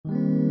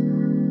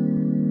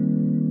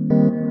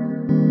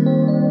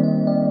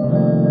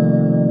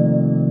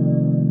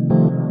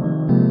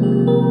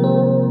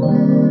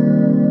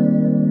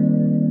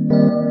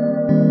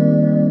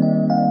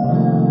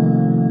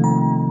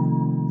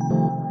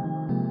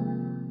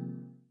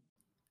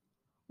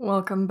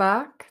Welcome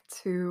back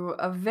to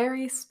a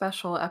very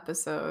special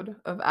episode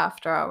of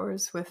After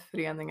Hours with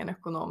Föreningen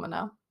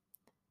Ekonomerna.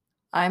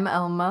 I'm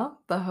Elma,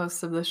 the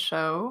host of the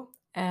show,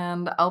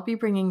 and I'll be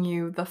bringing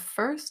you the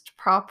first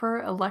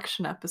proper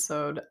election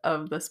episode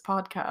of this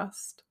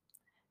podcast.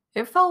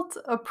 It felt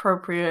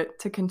appropriate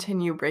to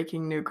continue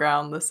breaking new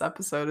ground this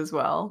episode as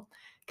well,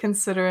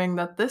 considering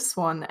that this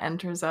one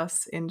enters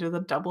us into the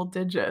double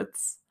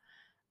digits.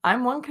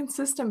 I'm one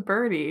consistent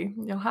birdie,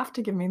 you'll have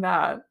to give me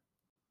that.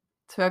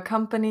 To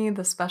accompany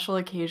the special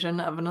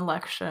occasion of an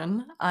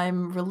election,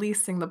 I'm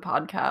releasing the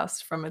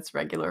podcast from its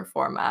regular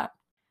format.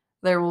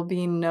 There will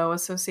be no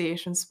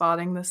association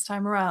spotting this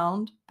time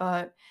around,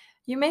 but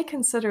you may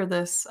consider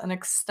this an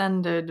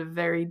extended,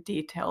 very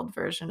detailed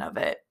version of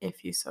it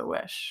if you so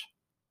wish.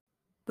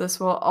 This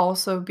will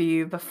also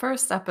be the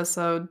first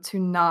episode to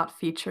not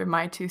feature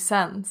my 2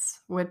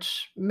 cents,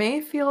 which may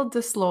feel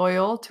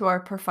disloyal to our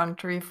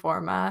perfunctory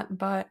format,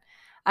 but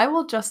I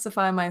will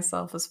justify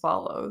myself as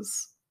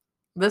follows.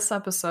 This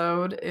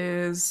episode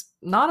is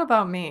not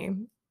about me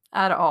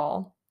at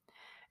all.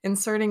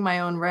 Inserting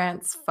my own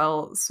rants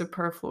felt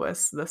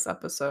superfluous this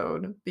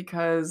episode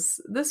because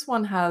this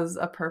one has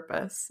a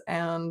purpose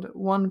and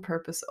one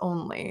purpose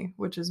only,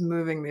 which is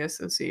moving the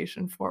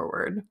association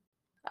forward.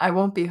 I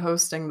won't be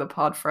hosting the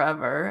pod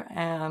forever,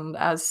 and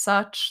as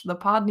such, the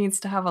pod needs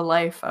to have a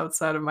life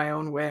outside of my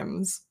own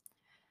whims.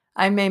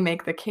 I may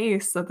make the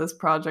case that this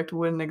project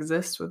wouldn't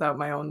exist without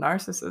my own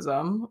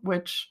narcissism,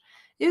 which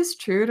is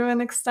true to an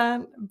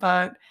extent,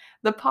 but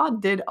the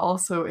pod did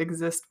also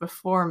exist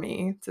before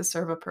me to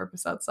serve a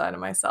purpose outside of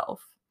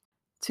myself.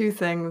 Two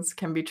things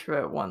can be true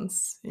at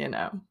once, you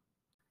know.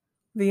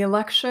 The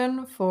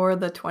election for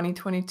the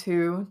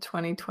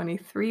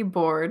 2022-2023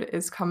 board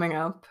is coming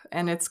up,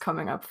 and it's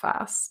coming up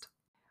fast.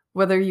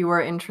 Whether you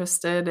are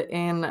interested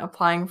in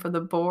applying for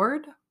the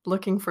board,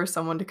 looking for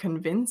someone to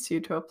convince you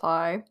to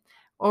apply,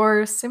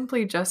 or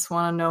simply just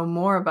want to know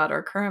more about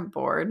our current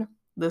board,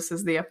 this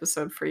is the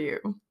episode for you.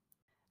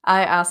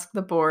 I asked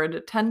the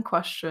board 10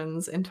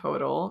 questions in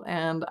total,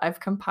 and I've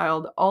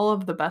compiled all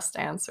of the best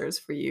answers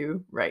for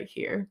you right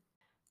here.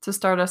 To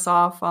start us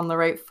off on the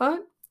right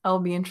foot, I'll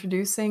be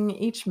introducing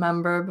each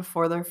member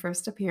before their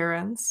first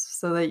appearance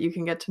so that you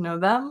can get to know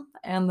them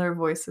and their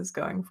voices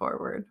going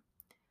forward.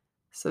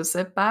 So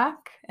sit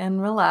back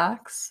and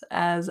relax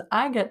as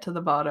I get to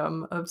the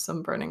bottom of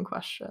some burning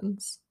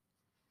questions.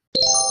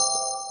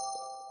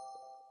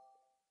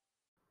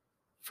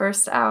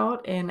 First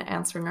out in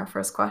answering our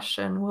first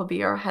question will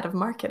be our head of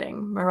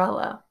marketing,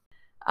 Mirella.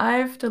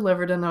 I've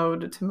delivered an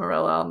ode to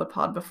Mirella on the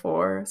pod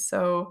before,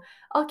 so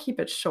I'll keep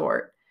it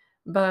short.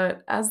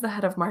 But as the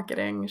head of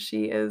marketing,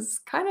 she is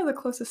kind of the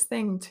closest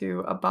thing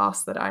to a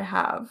boss that I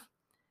have.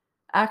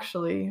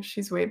 Actually,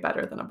 she's way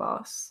better than a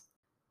boss.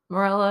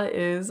 Mirella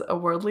is a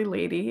worldly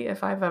lady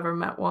if I've ever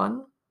met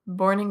one.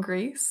 Born in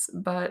Greece,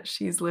 but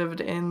she's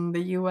lived in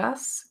the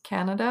US,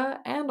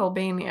 Canada, and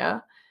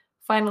Albania,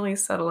 finally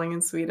settling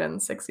in Sweden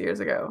 6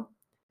 years ago.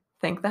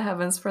 Thank the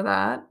heavens for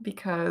that,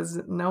 because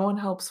no one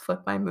helps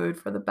flip my mood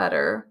for the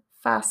better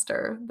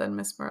faster than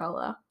Miss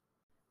Mirella.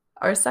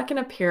 Our second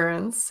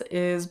appearance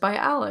is by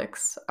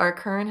Alex, our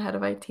current head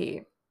of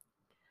IT.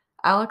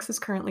 Alex is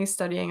currently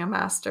studying a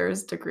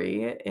master's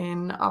degree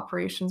in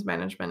operations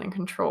management and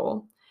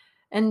control,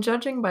 and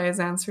judging by his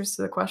answers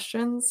to the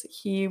questions,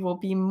 he will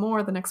be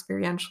more than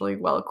experientially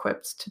well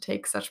equipped to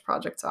take such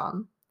projects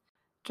on.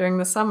 During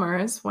the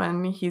summers,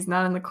 when he's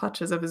not in the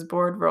clutches of his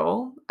board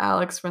role,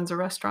 Alex runs a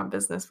restaurant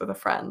business with a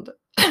friend.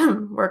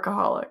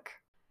 Workaholic.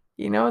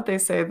 You know what they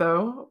say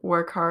though,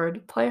 work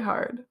hard, play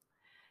hard.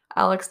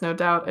 Alex no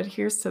doubt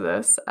adheres to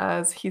this,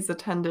 as he's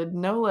attended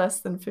no less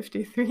than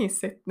 53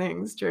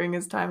 sittings during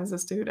his time as a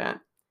student.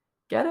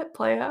 Get it,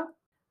 playa?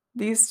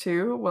 These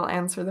two will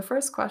answer the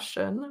first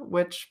question,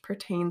 which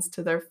pertains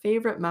to their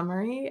favorite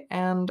memory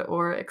and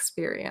or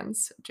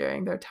experience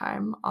during their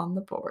time on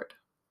the board.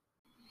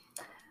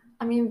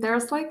 I mean,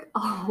 there's like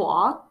a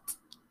lot.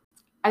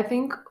 I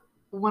think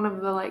one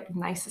of the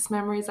nicest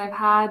memories I've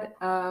had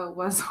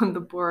was when the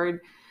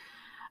board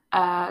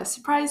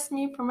surprised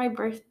me for my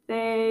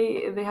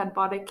birthday. They had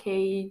bought a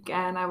cake,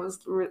 and I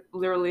was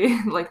literally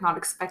not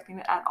expecting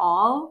it at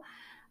all.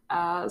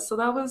 So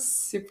that was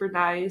super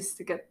nice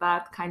to get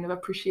that kind of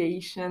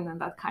appreciation and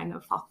that kind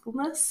of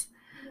thoughtfulness.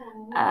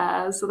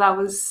 So that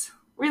was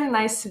really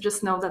nice to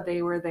just know that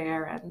they were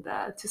there and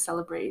to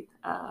celebrate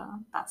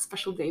that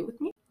special day with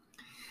me.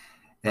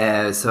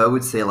 So I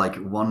would say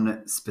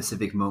one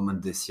specific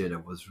moment this year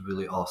that was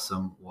really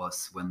awesome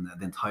was when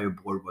the entire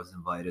board was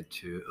invited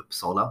to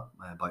Uppsala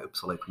by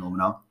Uppsala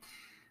Ekonomerna.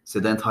 So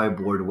the entire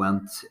board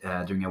went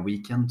during a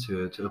weekend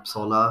to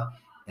Uppsala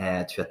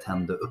to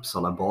attend the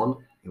Uppsala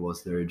Ball. It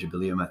was their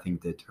jubileum. I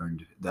think the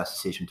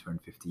association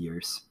turned 50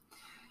 years.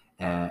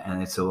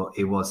 And it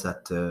was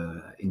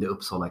in the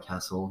Uppsala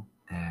Castle.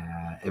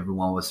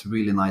 Everyone was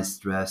really nice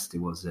dressed. It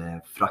was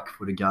a frack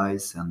for the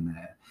guys, and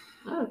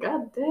oh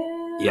god damn.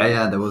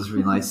 Yeah, that was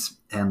really nice.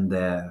 And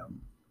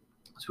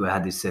so we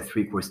had this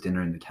 3-course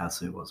dinner in the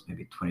castle. It was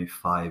maybe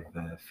 25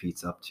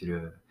 feet up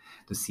to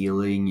the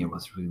ceiling. It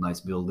was a really nice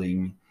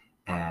building.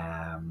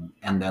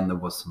 And then there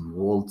was some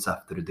waltz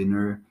after the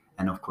dinner,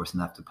 and of course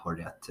an after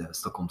party at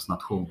Stockholm's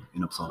Nation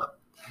in Uppsala.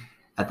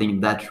 I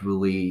think that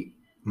really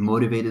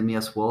motivated me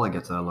as well. I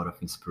got a lot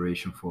of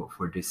inspiration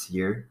for this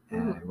year.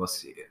 It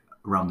was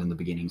around in the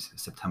beginnings,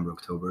 September,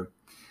 October.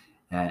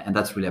 And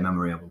that's really a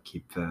memory I will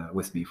keep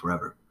with me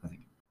forever, I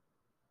think.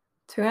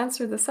 To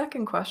answer the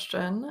second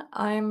question,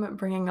 I'm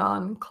bringing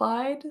on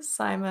Clyde,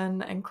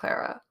 Simon, and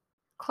Clara.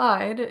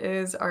 Clyde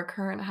is our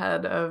current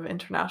head of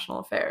international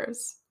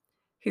affairs.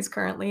 He's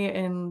currently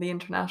in the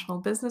International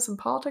Business and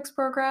Politics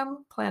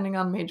program, planning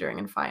on majoring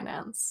in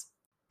finance.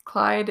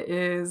 Clyde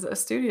is a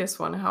studious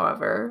one,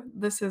 however.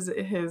 This is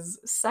his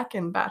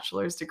second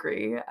bachelor's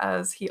degree,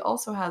 as he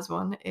also has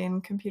one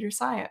in computer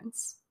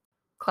science.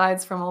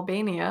 Clyde's from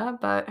Albania,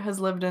 but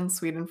has lived in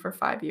Sweden for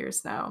 5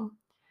 years now.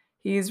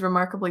 He's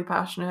remarkably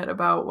passionate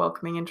about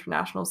welcoming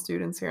international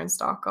students here in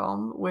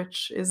Stockholm,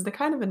 which is the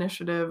kind of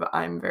initiative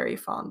I'm very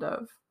fond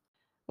of.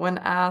 When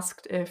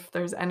asked if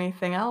there's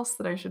anything else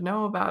that I should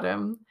know about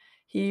him,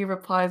 he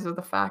replies with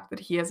the fact that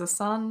he has a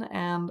son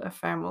and a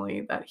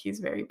family that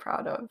he's very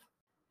proud of.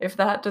 If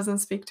that doesn't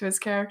speak to his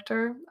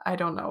character, I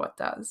don't know what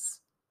does.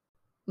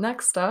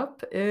 Next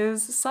up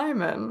is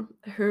Simon,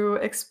 who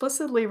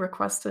explicitly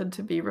requested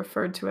to be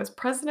referred to as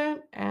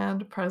president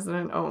and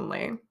president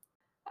only.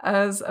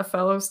 As a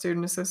fellow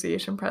student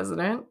association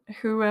president,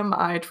 who am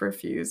I to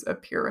refuse a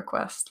peer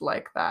request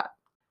like that?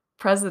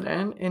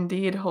 President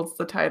indeed holds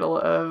the title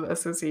of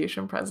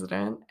association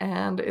president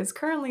and is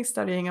currently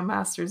studying a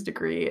master's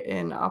degree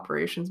in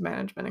operations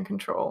management and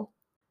control.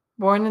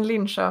 Born in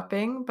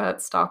Linköping,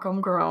 but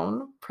Stockholm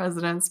grown,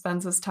 President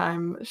spends his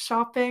time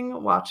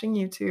shopping, watching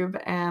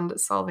YouTube, and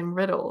solving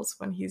riddles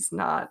when he's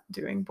not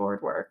doing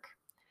board work.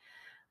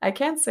 I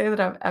can't say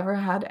that I've ever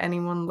had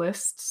anyone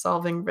list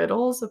solving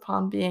riddles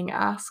upon being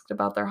asked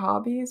about their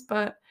hobbies,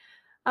 but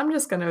I'm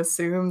just going to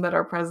assume that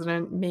our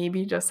president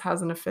maybe just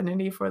has an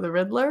affinity for the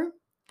Riddler.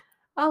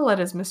 I'll let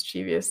his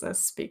mischievousness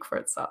speak for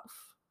itself.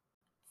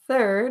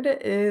 Third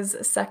is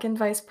second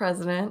vice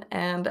president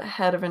and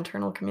head of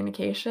internal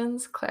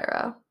communications,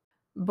 Clara.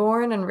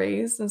 Born and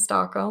raised in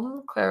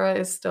Stockholm, Clara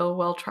is still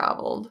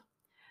well-traveled.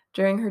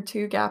 During her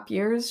 2 gap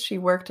years, she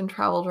worked and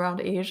traveled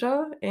around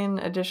Asia, in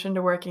addition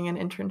to working an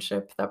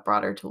internship that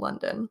brought her to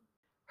London.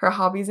 Her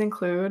hobbies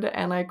include,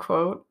 and I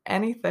quote,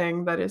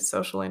 anything that is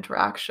social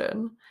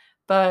interaction,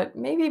 but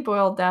maybe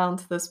boiled down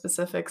to the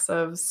specifics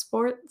of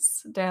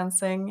sports,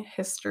 dancing,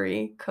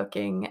 history,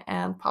 cooking,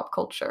 and pop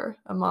culture,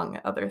 among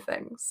other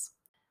things.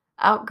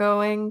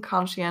 Outgoing,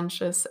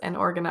 conscientious, and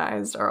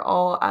organized are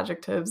all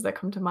adjectives that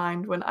come to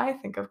mind when I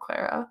think of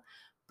Clara,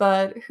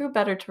 but who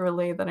better to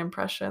relay that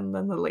impression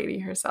than the lady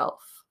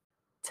herself?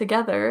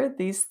 Together,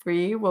 these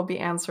three will be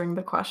answering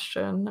the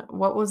question,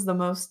 what was the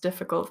most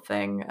difficult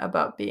thing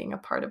about being a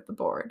part of the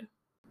board?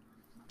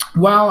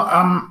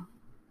 Well,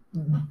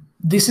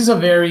 this is a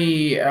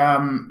very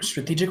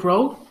strategic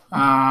role.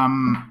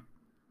 I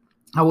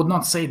would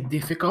not say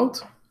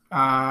difficult,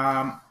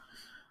 but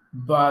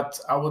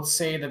I would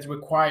say that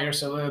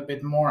requires a little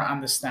bit more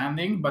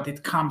understanding, but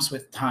it comes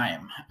with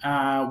time,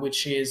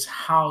 which is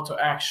how to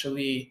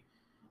actually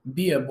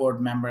be a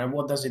board member and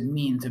what does it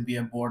mean to be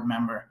a board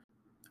member.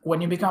 When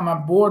you become a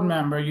board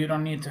member, you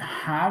don't need to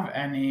have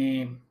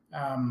any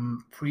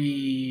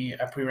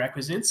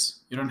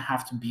prerequisites. You don't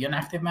have to be an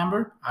active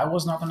member. I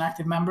was not an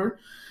active member.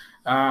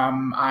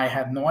 I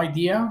had no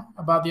idea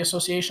about the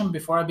association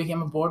before I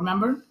became a board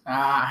member.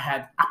 I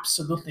had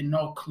absolutely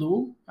no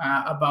clue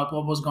about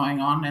what was going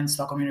on in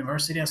Stockholm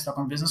University and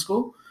Stockholm Business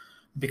School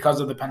because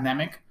of the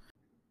pandemic.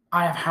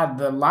 I have had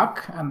the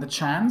luck and the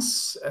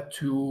chance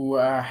to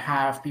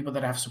have people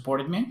that have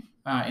supported me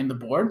in the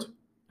board.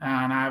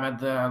 And I've had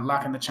the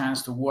luck and the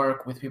chance to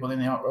work with people in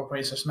the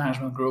operations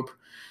management group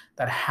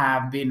that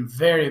have been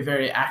very,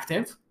 very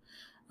active.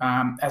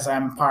 As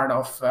I'm part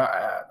of,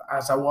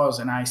 as I was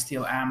and I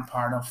still am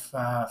part of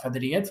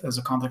Federiet as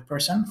a contact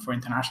person for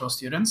international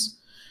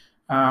students.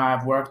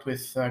 I've worked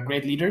with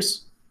great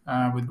leaders,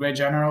 with great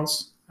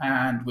generals,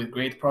 and with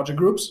great project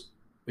groups,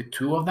 with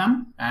 2 of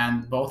them.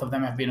 And both of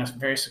them have been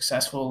very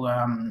successful.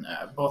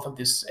 Both of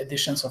these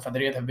editions of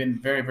Federiet have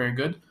been very, very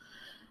good,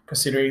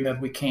 considering that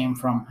we came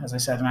from, as I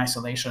said, an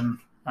isolation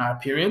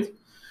period.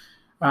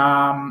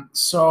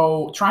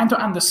 So trying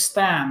to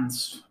understand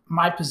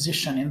my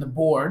position in the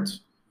board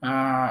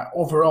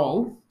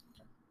overall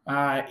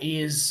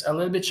is a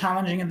little bit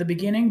challenging in the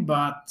beginning,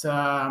 but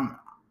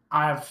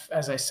I've,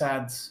 as I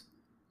said,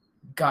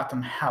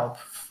 gotten help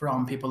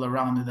from people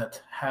around me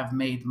that have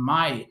made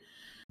my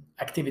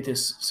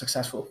activities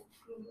successful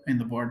in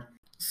the board.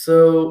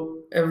 So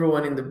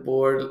everyone in the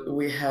board,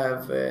 we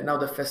have now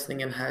the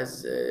Festningen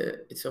has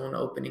its own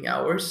opening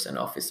hours and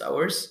office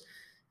hours.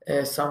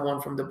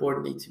 Someone from the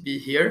board needs to be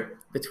here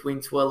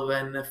between 12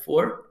 and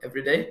 4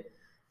 every day.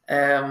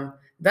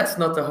 That's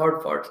not the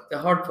hard part. The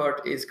hard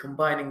part is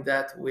combining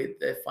that with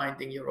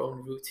finding your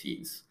own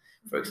routines.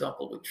 For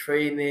example, with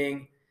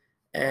training,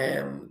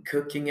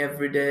 cooking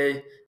every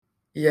day.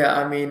 Yeah,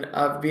 I mean,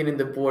 I've been in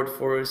the board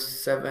for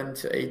 7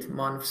 to 8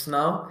 months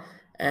now,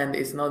 and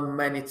it's not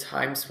many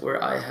times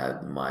where I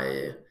had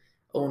my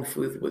own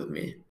food with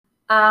me.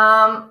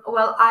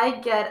 Well, I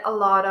get a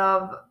lot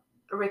of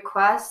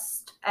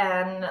requests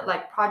and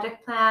like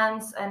project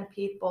plans and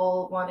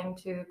people wanting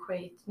to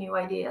create new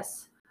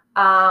ideas,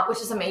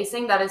 which is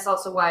amazing. That is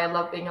also why I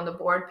love being on the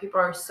board. People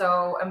are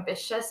so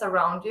ambitious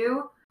around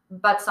you,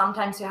 but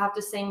sometimes you have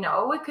to say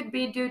no. It could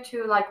be due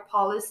to like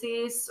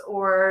policies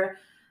or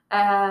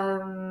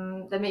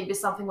that maybe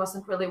something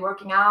wasn't really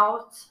working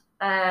out,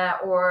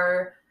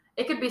 or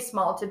it could be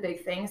small to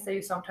big things that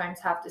you sometimes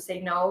have to say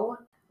no.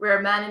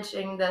 We're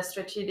managing the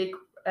strategic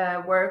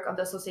work of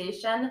the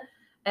association,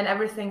 and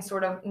everything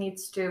sort of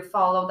needs to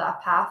follow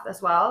that path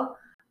as well.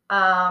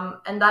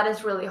 And that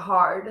is really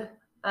hard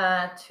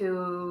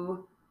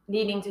to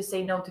needing to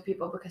say no to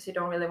people because you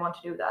don't really want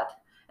to do that.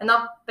 And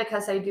not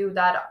because I do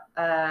that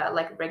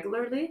like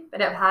regularly, but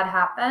it had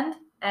happened.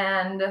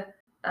 And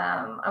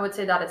I would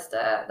say that is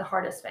the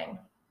hardest thing.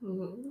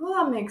 Well,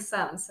 that makes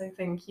sense. I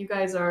think you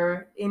guys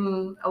are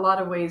in a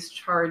lot of ways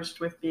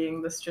charged with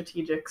being the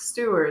strategic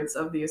stewards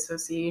of the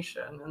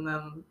association. And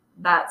then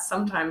that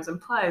sometimes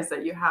implies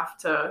that you have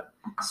to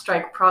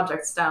strike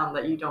projects down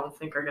that you don't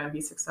think are going to be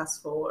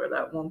successful or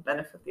that won't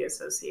benefit the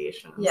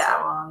association and so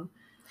on.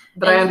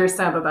 But I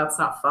understand that that's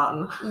not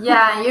fun.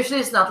 Yeah, usually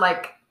it's not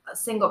like a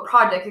single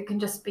project. It can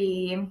just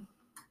be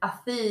a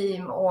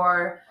theme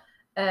or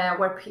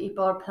where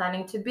people are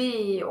planning to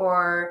be,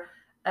 or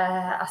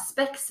a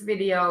specs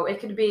video. It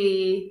could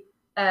be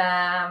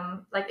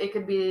it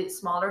could be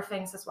smaller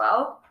things as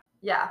well.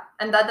 Yeah,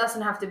 and that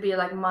doesn't have to be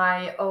like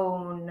my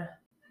own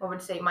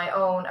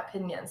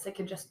opinions. It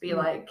could just be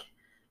like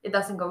it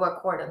doesn't go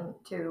according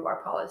to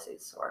our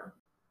policies. Or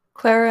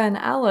Clara and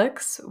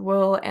Alex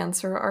will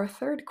answer our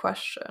third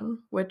question,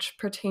 which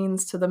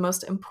pertains to the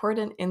most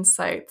important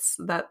insights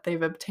that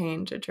they've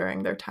obtained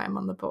during their time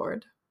on the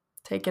board.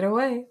 Take it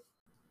away.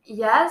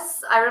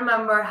 Yes, I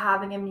remember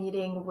having a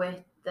meeting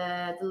with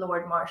the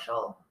Lord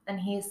Marshal, and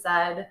he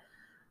said,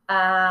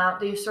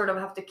 you sort of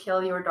have to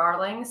kill your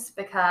darlings,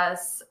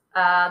 because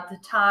the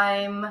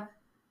time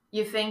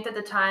you think that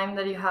the time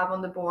that you have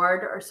on the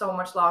board are so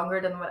much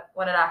longer than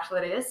what it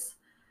actually is.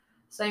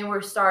 So you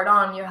were start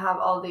on, you have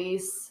all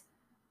these,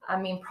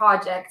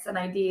 projects and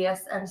ideas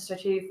and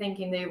strategic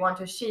thinking that you want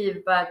to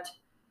achieve, but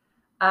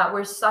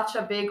we're such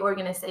a big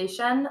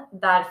organization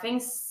that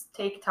things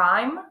take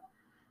time,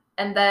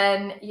 and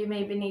then you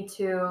maybe need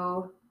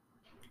to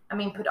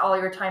put all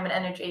your time and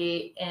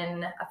energy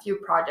in a few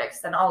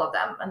projects than all of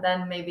them. And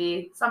then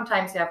maybe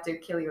sometimes you have to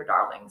kill your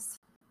darlings.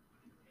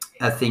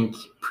 I think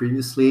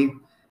previously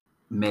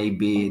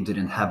maybe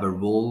didn't have a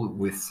role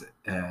with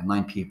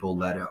 9 people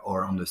that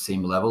are on the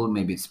same level.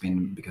 Maybe it's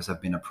been because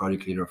I've been a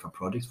project leader of a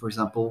project, for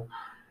example.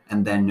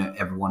 And then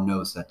everyone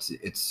knows that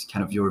it's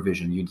kind of your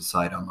vision. You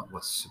decide on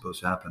what's supposed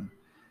to happen.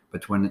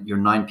 But when you're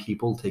 9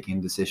 people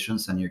taking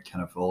decisions and you're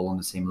kind of all on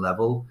the same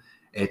level,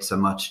 it's a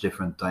much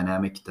different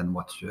dynamic than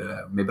what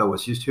maybe I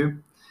was used to.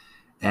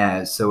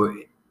 So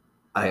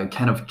I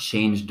kind of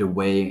changed the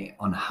way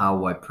on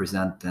how I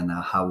present and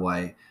how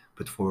I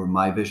put forward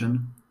my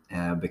vision,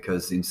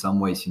 because in some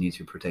ways you need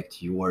to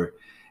protect your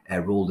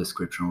role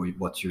description, or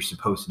what you're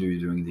supposed to do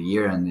during the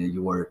year, and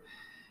your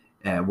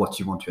what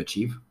you want to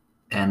achieve.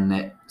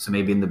 And so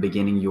maybe in the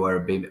beginning you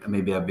are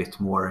maybe a bit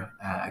more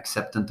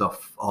acceptant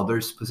of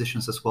others'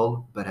 positions as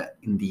well, but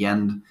in the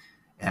end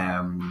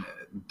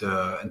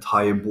the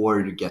entire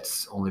board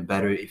gets only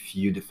better if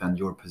you defend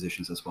your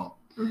positions as well.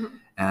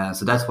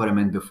 So that's what I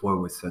meant before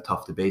with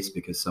tough debates,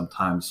 because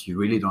sometimes you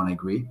really don't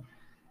agree,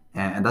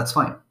 and that's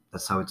fine.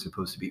 That's how it's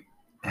supposed to be.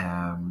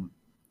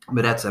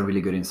 But that's a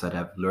really good insight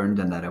I've learned,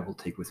 and that I will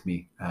take with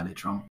me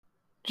later on.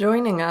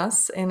 Joining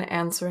us in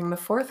answering the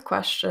fourth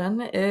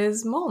question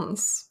is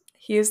Måns.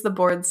 He is the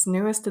board's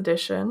newest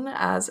addition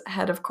as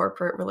head of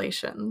corporate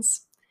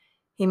relations.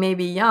 He may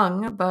be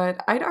young,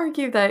 but I'd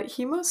argue that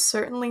he most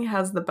certainly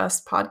has the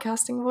best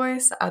podcasting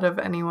voice out of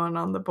anyone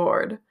on the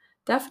board,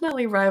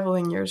 definitely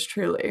rivaling yours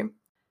truly.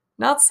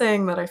 Not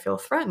saying that I feel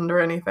threatened or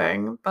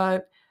anything,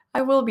 but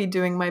I will be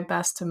doing my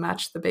best to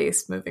match the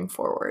bass moving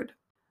forward.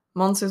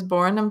 Måns is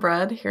born and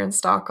bred here in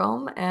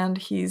Stockholm, and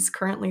he's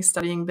currently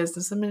studying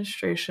business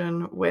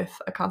administration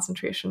with a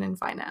concentration in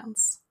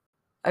finance.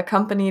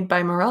 Accompanied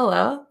by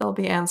Mirella, they'll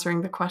be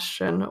answering the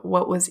question,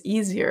 what was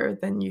easier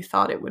than you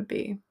thought it would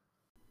be?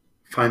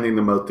 Finding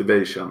the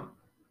motivation,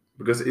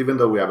 because even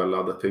though we have a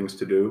lot of things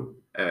to do,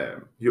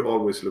 you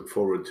always look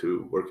forward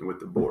to working with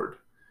the board.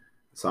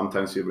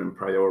 Sometimes you even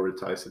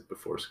prioritize it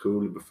before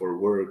school, before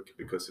work,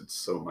 because it's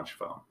so much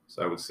fun.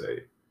 So I would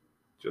say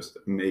just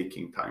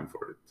making time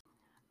for it.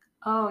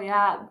 Oh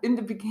yeah, in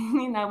the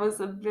beginning I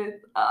was a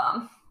bit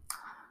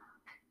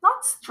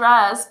not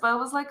stressed, but it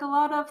was like a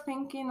lot of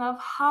thinking of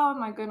how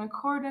am I going to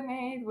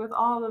coordinate with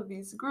all of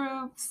these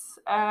groups,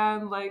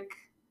 and like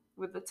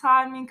with the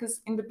timing,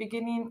 because in the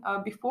beginning,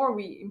 before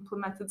we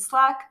implemented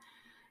Slack,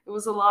 it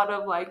was a lot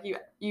of like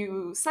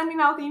you sending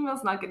out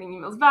emails, not getting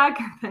emails back,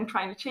 and then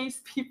trying to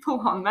chase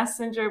people on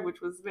Messenger, which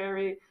was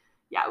very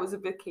yeah, it was a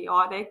bit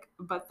chaotic,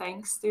 but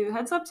thanks to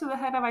heads up to the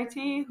head of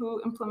IT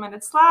who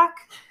implemented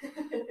Slack.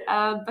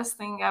 Best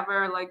thing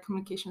ever, like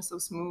communication is so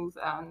smooth,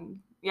 and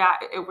yeah,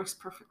 it works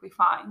perfectly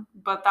fine.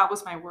 But that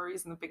was my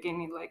worries in the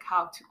beginning, like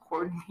how to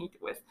coordinate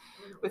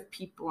with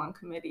people and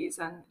committees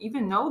and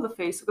even know the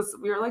face, because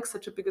we are like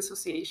such a big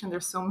association.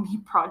 There's so many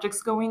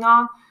projects going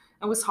on.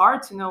 It was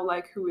hard to know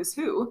like who is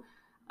who,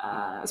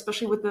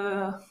 especially with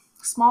the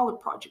smaller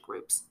project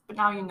groups. But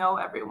now you know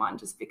everyone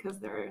just because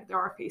there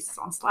are faces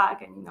on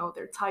Slack and you know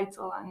their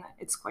title, and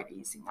it's quite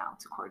easy now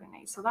to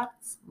coordinate. So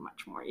that's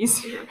much more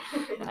easier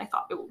than I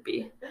thought it would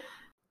be.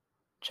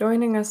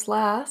 Joining us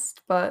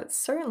last, but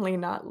certainly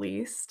not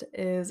least,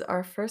 is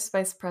our first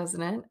vice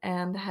president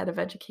and head of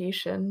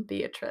education,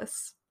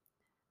 Beatrice.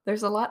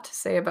 There's a lot to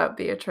say about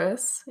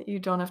Beatrice. You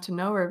don't have to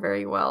know her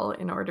very well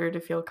in order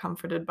to feel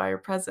comforted by her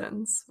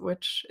presence,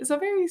 which is a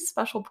very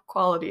special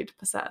quality to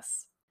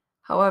possess.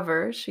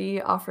 However, she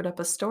offered up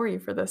a story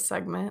for this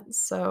segment,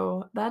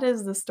 so that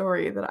is the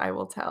story that I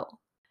will tell.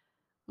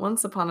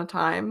 Once upon a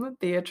time,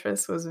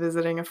 Beatrice was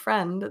visiting a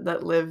friend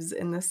that lives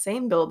in the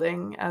same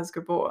building as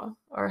Gabor,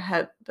 our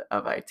head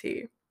of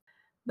IT.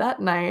 That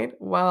night,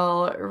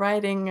 while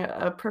riding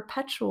a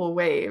perpetual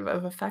wave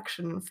of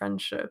affection and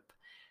friendship,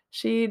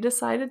 she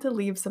decided to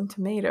leave some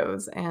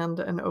tomatoes and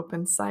an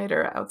open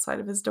cider outside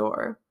of his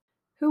door.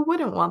 Who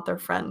wouldn't want their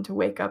friend to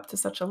wake up to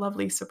such a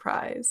lovely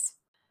surprise?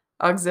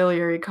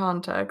 Auxiliary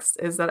context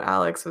is that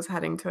Alex was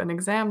heading to an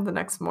exam the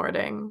next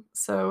morning,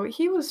 so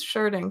he was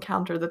sure to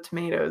encounter the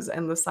tomatoes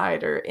and the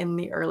cider in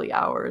the early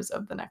hours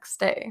of the next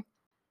day.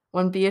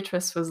 When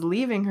Beatrice was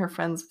leaving her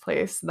friend's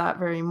place that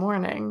very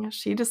morning,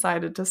 she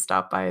decided to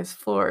stop by his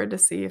floor to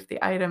see if the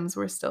items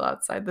were still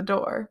outside the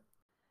door.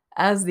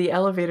 As the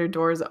elevator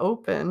doors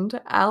opened,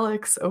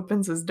 Alex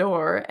opens his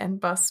door and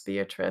busts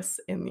Beatrice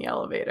in the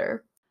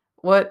elevator.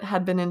 What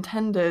had been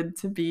intended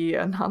to be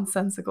a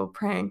nonsensical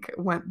prank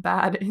went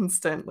bad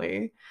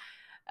instantly,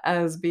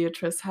 as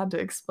Beatrice had to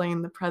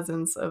explain the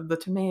presence of the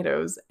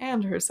tomatoes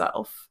and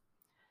herself.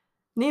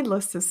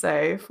 Needless to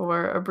say,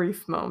 for a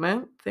brief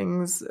moment,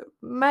 things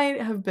might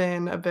have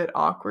been a bit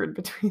awkward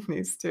between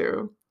these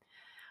two.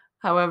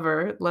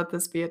 However, let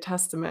this be a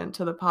testament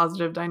to the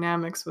positive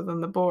dynamics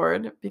within the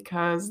board,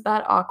 because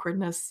that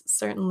awkwardness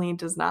certainly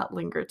does not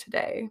linger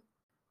today.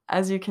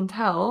 As you can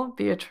tell,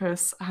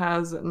 Beatrice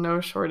has no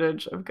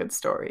shortage of good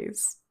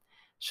stories.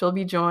 She'll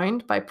be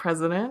joined by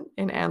President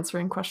in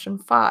answering question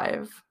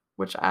 5,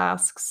 which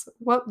asks,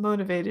 what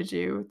motivated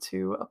you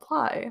to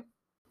apply?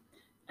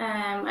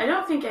 I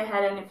don't think I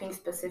had anything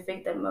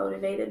specific that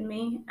motivated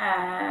me.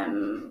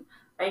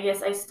 I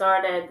guess I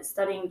started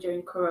studying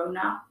during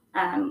Corona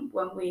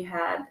when we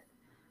had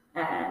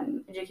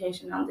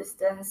education on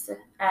distance,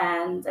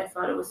 and I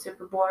thought it was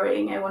super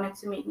boring. I wanted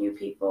to meet new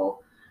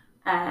people,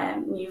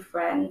 new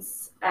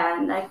friends,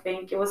 and I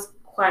think it was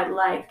quite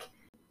like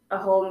a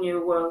whole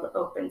new world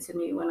opened to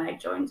me when I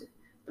joined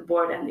the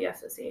board and the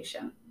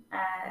association.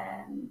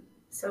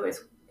 So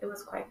it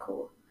was quite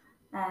cool.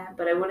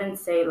 But I wouldn't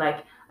say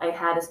like I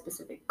had a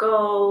specific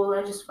goal.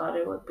 I just thought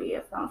it would be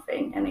a fun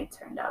thing, and it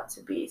turned out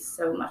to be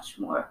so much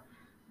more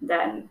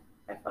than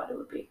I thought it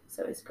would be.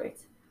 So it's great.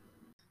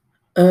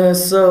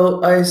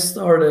 So I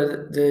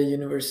started the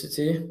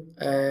university.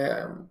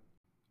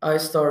 I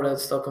started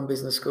Stockholm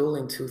Business School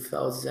in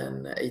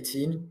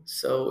 2018.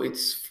 So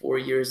it's 4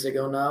 years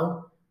ago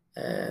now.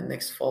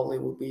 Next fall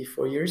it will be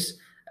 4 years.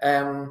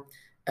 And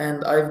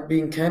I've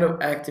been kind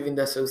of active in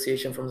the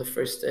association from the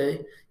first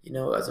day,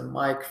 as a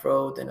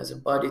micro, then as a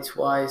buddy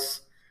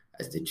twice,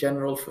 as the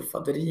general for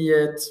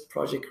Faderiet,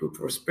 project group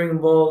for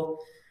Springball.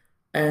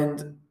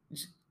 And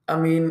I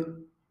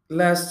mean,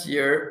 last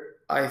year,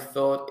 I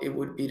thought it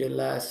would be the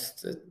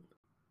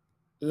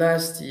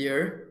last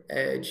year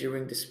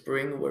during the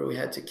spring where we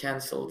had to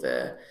cancel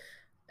the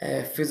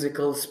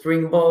physical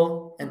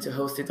Springball and to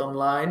host it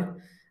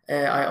online.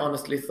 I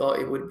honestly thought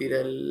it would be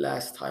the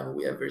last time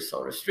we ever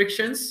saw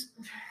restrictions.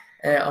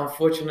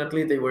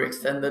 Unfortunately, they were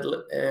extended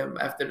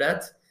after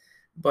that,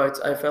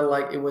 but I felt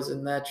like it was a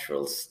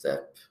natural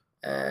step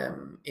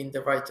in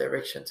the right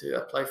direction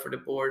to apply for the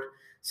board,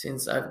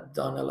 since I've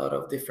done a lot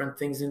of different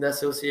things in the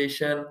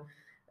association,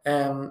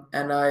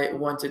 and I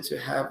wanted to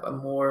have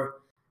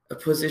a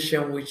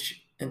position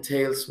which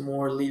entails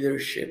more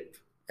leadership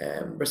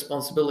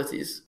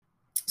responsibilities.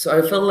 So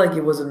I felt like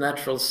it was a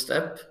natural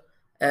step.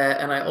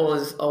 And I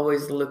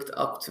always looked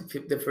up to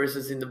the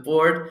persons in the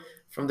board.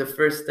 From the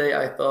first day,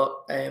 I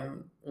thought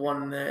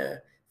one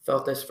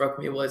thought that struck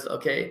me was,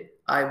 okay,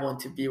 I want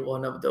to be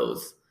one of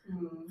those.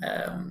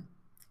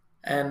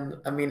 And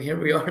I mean, here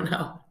we are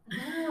now.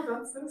 Oh,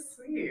 that's so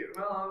sweet.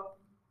 Well,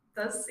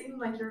 it does seem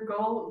like your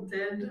goal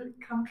did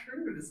come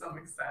true to some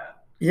extent.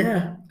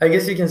 Yeah, I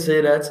guess you can say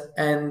that.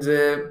 And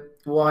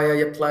why I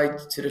applied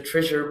to the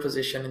treasurer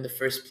position in the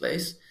first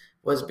place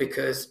was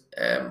because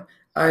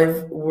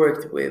I've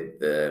worked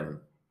with,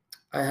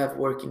 I have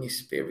working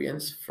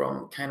experience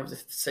from kind of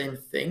the same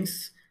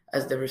things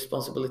as the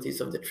responsibilities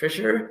of the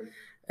treasurer.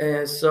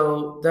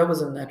 So that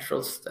was a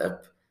natural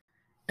step.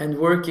 and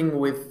working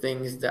with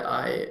things that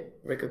I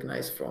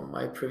recognize from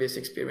my previous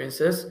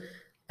experiences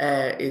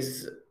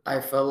is I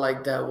felt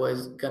like that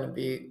was gonna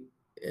be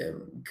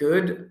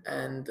good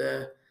and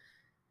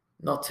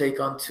not take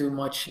on too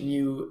much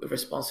new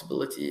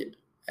responsibility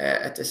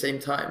at the same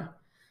time.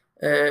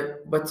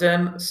 But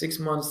then 6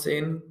 months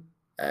in,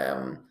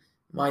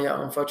 Maya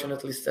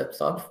unfortunately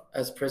stepped up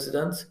as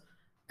president,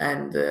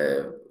 and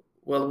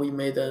well, we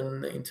made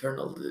an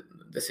internal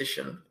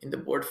decision in the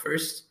board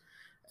first,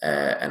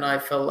 and I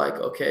felt like,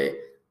 okay,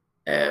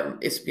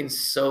 it's been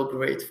so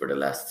great for the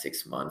last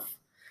 6 months.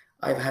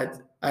 I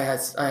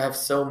have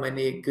so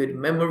many good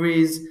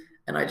memories,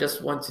 and I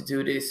just want to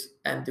do this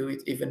and do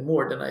it even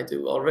more than I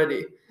do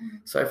already.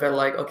 So I felt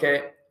like, okay,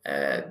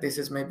 this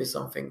is maybe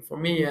something for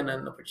me and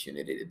an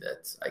opportunity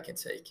that I can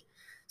take.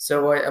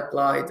 So I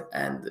applied,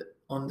 and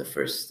on the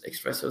first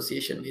extra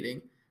association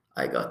meeting,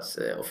 I got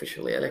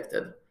officially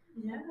elected.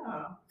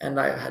 Yeah. And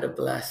I've had a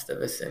blast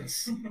ever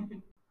since.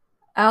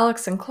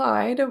 Alex and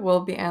Clyde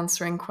will be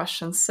answering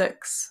question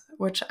 6,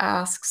 which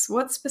asks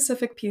what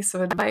specific piece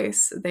of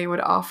advice they would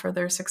offer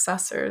their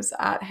successors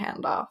at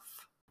handoff.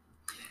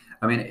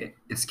 I mean,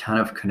 it's kind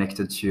of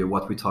connected to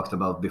what we talked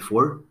about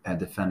before,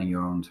 defending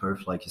your own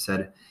turf, like you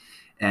said.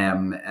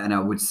 And I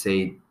would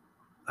say,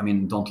 I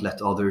mean, don't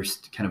let others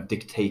kind of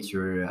dictate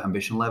your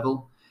ambition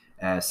level.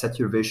 Set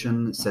your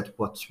vision, set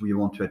what you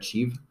want to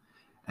achieve,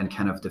 and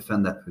kind of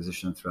defend that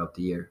position throughout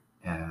the year.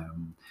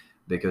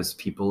 Because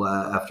people,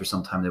 after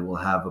some time, they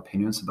will have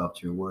opinions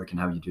about your work and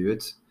how you do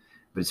it.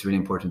 But it's really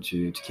important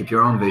to keep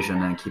your own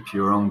vision and keep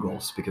your own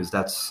goals, because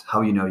that's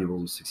how you know you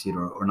will succeed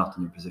or not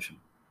in your position.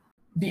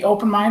 Be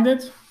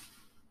open-minded,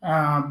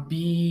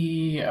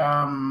 be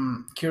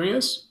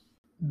curious,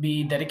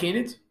 be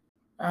dedicated,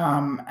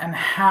 and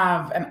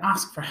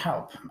ask for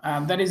help.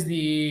 That is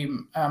the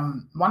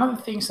one of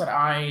the things that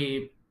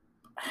I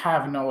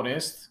have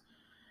noticed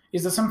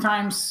is that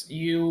sometimes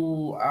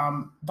you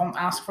don't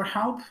ask for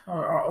help,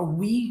 or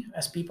we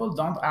as people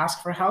don't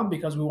ask for help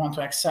because we want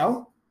to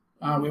excel.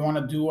 We want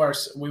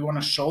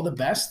to show the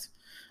best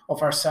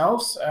of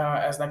ourselves,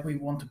 as like we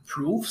want to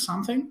prove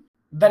something.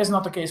 That is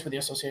not the case with the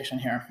association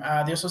here.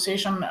 The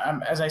association,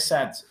 as I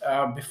said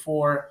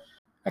before,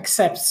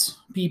 accepts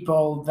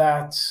people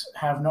that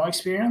have no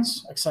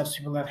experience, accepts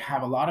people that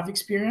have a lot of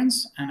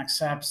experience, and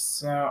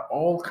accepts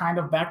all kind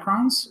of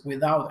backgrounds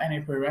without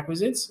any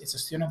prerequisites. It's a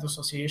student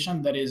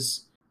association that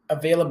is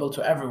available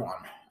to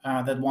everyone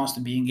that wants to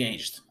be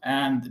engaged.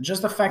 And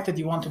just the fact that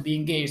you want to be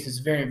engaged is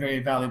very, very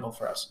valuable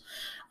for us.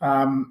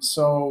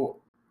 So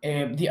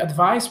the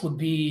advice would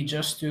be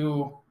just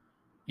to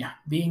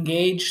be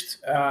engaged,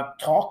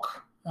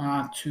 talk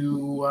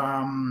to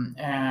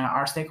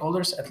our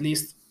stakeholders, at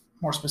least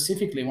more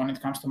specifically when it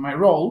comes to my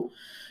role.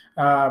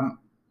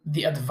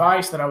 The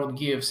advice that I would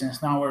give,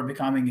 since now we're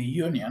becoming a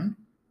union,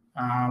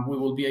 we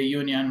will be a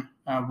union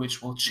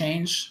which will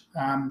change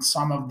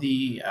some of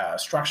the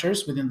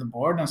structures within the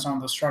board and some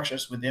of the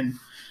structures within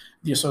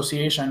the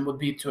association, would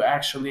be to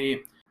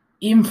actually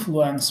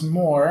influence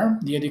more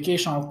the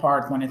educational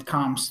part when it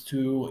comes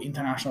to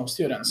international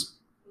students.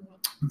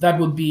 That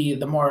would be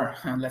the more,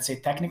 let's say,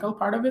 technical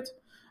part of it,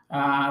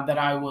 that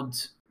I would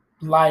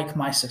like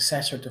my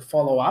successor to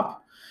follow up,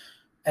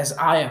 as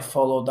I have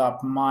followed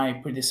up my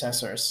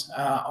predecessors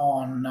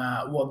on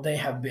what they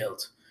have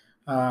built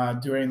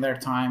during their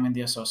time in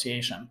the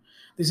association.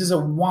 This is a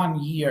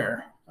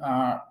 1-year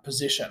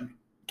position.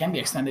 It can be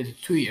extended to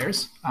 2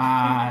 years.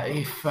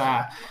 If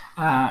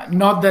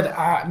not that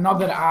I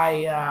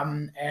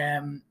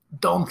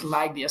don't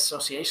like the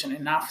association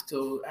enough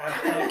to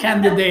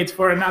candidate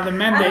for another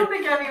mandate. I don't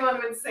think anyone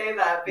would say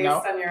that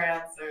based on your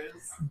answers.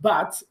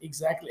 But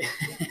exactly.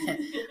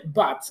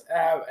 But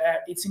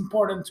it's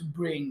important to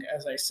bring,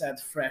 as I said,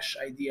 fresh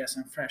ideas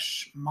and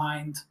fresh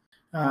mind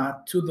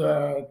to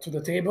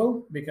the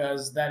table,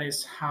 because that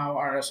is how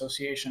our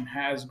association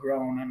has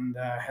grown and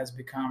has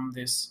become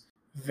this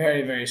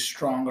very, very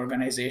strong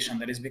organization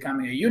that is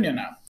becoming a union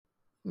now.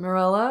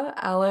 Mirella,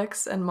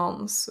 Alex, and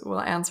Mons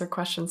will answer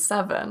question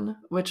 7,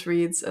 which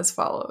reads as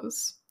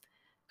follows.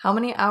 How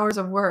many hours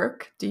of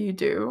work do you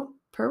do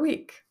per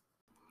week?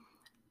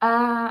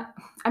 I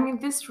mean,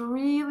 this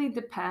really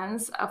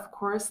depends. Of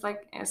course,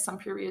 like in some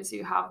periods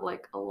you have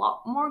like a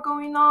lot more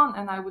going on.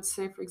 And I would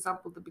say, for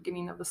example, the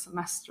beginning of the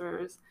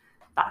semesters,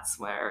 that's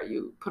where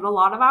you put a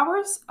lot of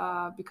hours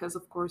because,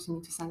 of course, you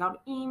need to send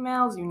out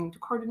emails, you need to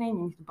coordinate,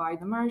 you need to buy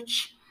the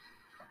merch,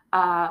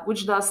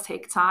 which does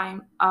take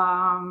time.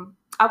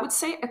 I would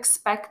say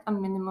expect a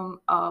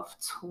minimum of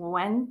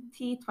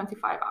 20,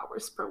 25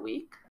 hours per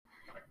week.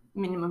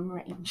 Minimum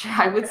range,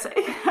 I would say.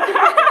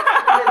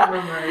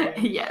 Minimum range.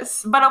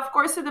 Yes. But of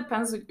course, it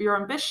depends on your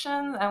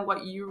ambition and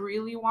what you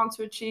really want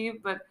to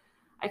achieve. But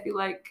I feel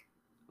like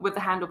with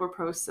the handover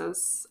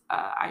process,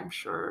 I'm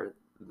sure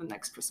the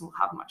next person will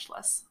have much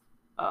less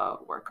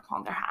work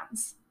upon their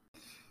hands.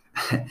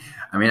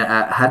 I mean,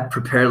 I had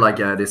prepared like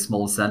this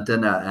small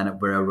sentence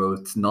and where I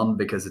wrote none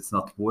because it's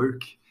not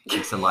work,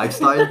 it's a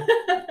lifestyle.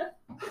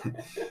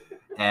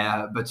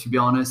 But to be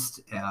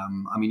honest,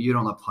 I mean, you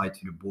don't apply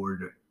to the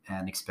board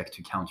and expect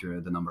to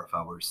counter the number of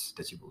hours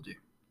that you will do.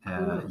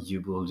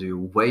 You will do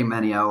way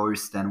many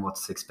hours than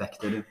what's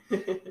expected.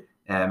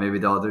 Maybe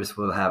the others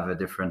will have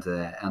different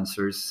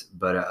answers,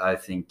 but I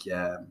think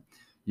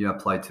you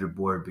apply to the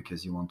board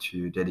because you want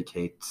to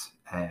dedicate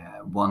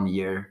 1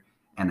 year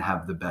and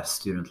have the best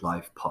student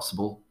life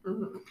possible.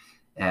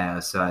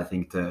 So I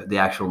think the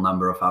actual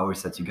number of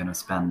hours that you're going to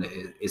spend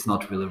is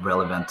not really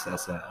relevant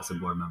as a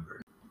board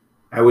member.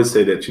 I would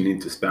say that you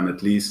need to spend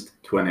at least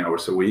 20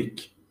 hours a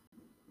week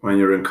when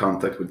you're in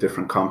contact with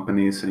different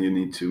companies, and you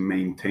need to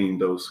maintain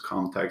those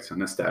contacts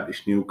and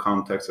establish new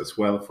contacts as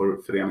well for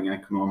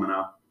Föreningen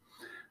Ekonomerna.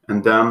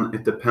 And then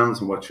it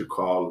depends on what you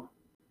call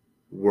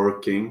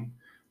working,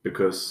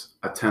 because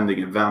attending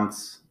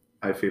events,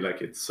 I feel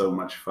like it's so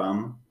much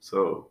fun.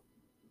 So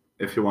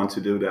if you want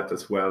to do that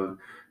as well,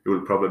 you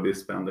will probably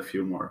spend a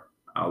few more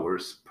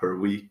hours per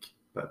week,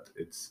 but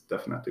it's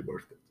definitely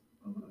worth it.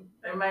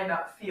 It might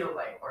not feel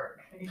like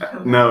work.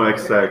 No,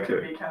 exactly.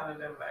 It could be counted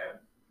in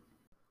there.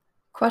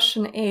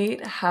 Question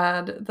 8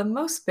 had the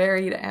most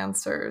varied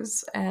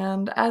answers,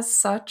 and as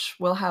such,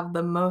 will have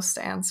the most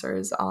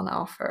answers on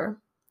offer.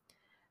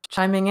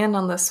 Chiming in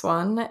on this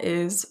one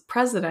is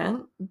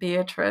President,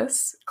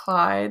 Beatrice,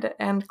 Clyde,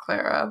 and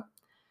Clara,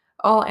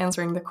 all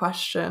answering the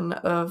question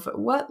of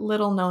what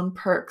little-known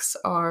perks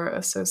are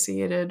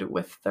associated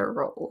with their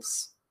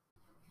roles.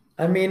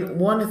 I mean,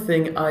 one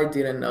thing I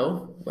didn't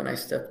know when I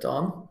stepped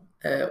on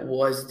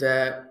was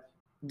that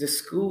the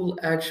school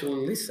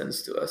actually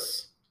listens to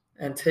us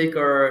and take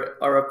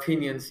our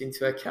opinions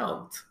into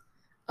account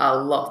a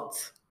lot.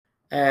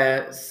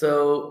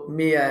 So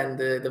me and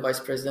the vice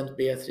president,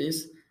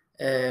 Beatrice,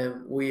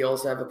 we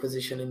also have a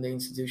position in the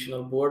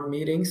institutional board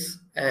meetings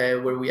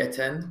where we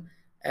attend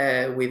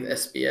with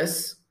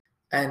SBS,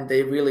 and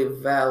they really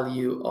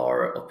value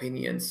our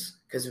opinions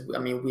because, I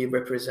mean, we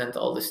represent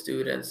all the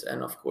students,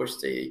 and of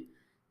course they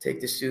take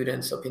the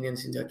students'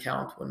 opinions into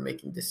account when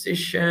making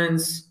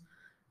decisions.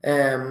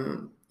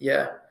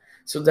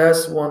 So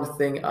that's one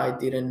thing I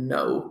didn't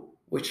know,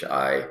 which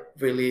I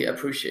really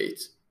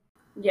appreciate.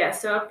 Yeah,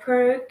 so a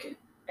perk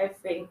I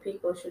think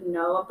people should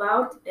know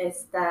about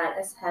is that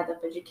as head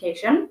of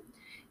education,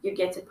 you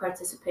get to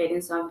participate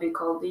in something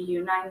called the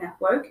U9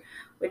 network,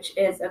 which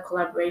is a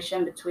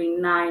collaboration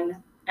between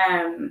 9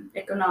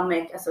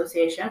 economic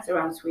associations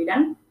around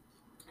Sweden.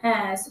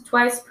 So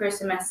twice per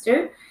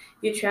semester,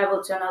 you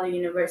travel to another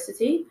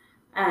university.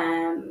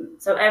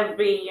 So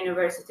every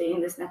university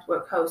in this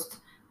network hosts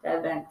the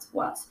event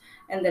once,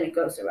 and then it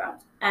goes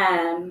around.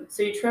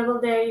 So you travel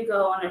there, you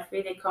go on a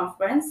 3-day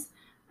conference,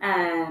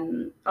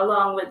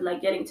 along with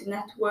like getting to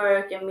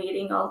network and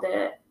meeting all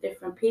the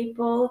different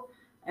people.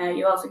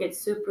 You also get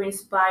super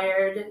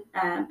inspired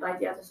by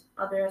the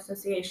other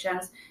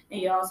associations, and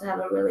you also have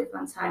a really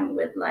fun time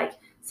with like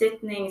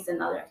sittings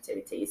and other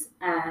activities.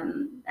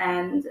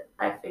 And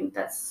I think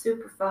that's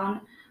super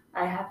fun.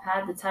 I have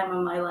had the time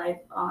of my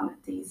life on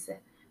these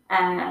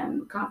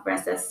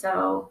conferences,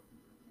 so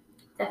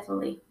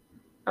definitely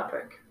a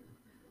perk.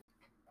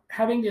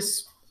 Having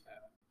this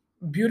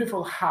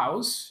beautiful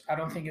house, I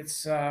don't think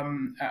it's,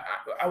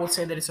 I would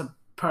say that it's a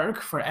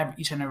perk for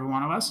each and every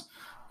one of us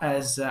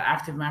as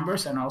active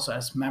members and also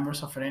as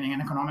members of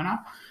Föreningen Ekonomerna.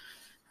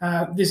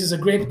 This is a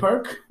great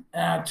perk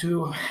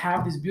to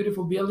have this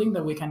beautiful building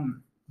that we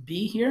can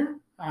be here.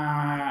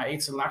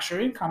 It's a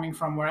luxury coming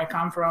from where I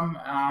come from.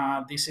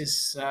 This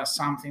is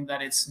something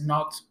that it's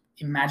not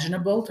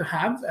imaginable to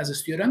have as a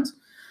student.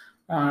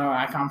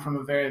 I come from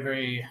a very,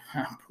 very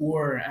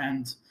poor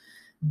and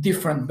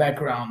different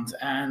background,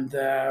 and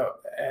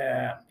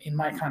in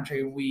my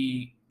country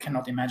we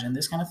cannot imagine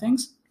this kind of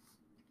things.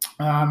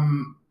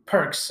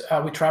 Perks,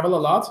 we travel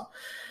a lot.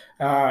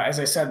 As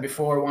I said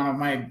before, one of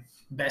my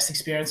best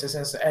experiences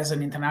as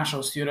an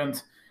international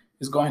student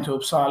is going to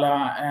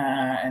Uppsala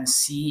and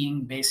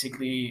seeing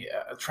basically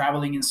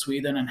traveling in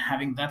Sweden and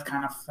having that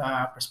kind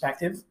of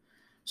perspective.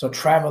 So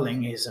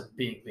traveling is a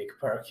big, big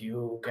perk.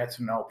 You get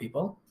to know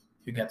people,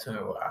 you get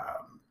to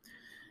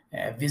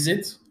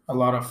visit a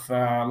lot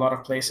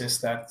of places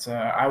that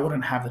I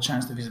wouldn't have the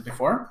chance to visit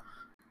before.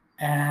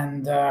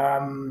 And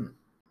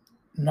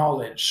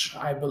knowledge,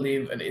 I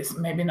believe it's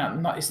maybe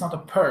not it's not a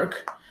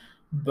perk,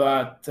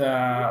 but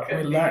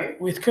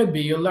it could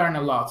be. You learn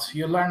a lot.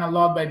 You learn a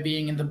lot by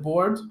being in the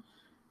board.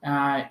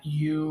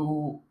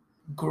 You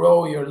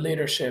grow your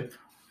leadership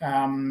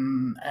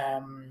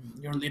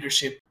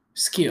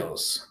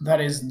skills. That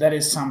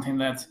is something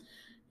that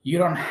you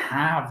don't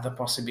have the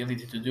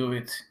possibility to do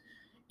it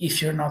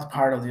if you're not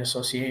part of the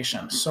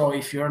association. So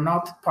if you're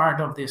not part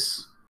of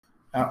this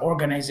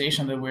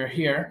organization that we're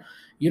here,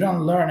 you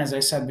don't learn, as I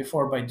said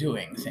before, by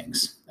doing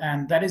things.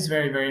 And that is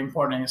very, very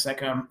important. It's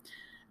like an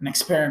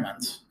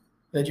experiment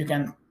that you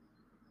can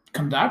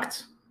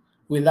conduct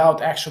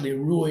without actually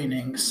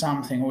ruining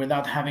something,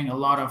 without having a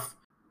lot of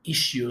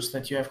issues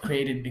that you have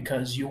created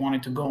because you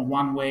wanted to go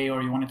one way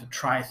or you wanted to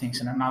try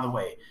things in another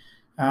way.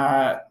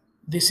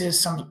 This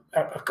is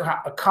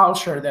a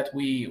culture that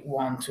we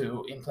want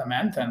to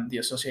implement, and the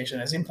association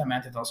has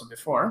implemented also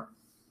before,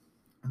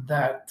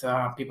 that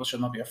people should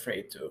not be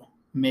afraid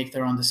make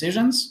their own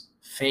decisions,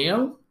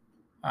 fail,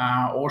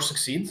 or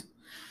succeed.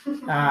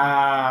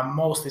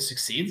 Mostly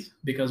succeed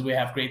because we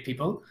have great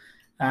people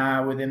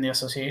within the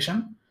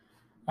association.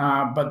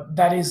 But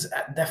that is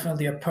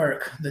definitely a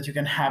perk that you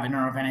can have in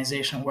an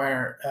organization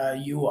where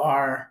you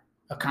are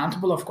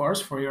accountable, of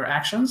course, for your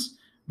actions,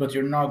 but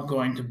you're not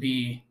going to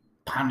be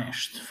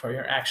punished for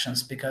your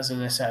actions because,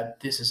 as I said,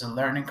 this is a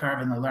learning curve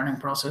and a learning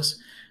process,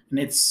 and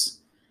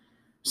it's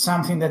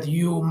something that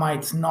you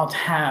might not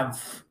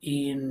have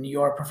in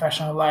your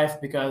professional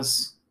life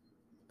because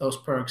those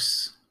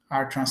perks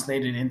are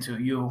translated into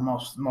you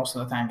most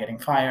of the time getting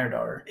fired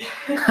or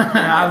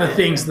other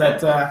things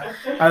that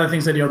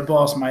your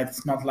boss might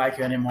not like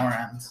you anymore,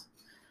 and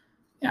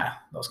yeah,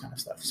 those kind of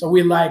stuff. So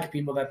we like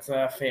people that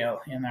fail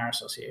in our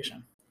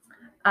association.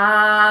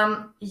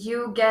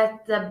 You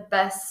get the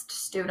best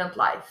student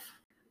life.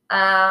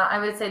 I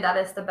would say that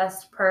is the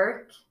best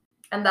perk.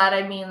 And that,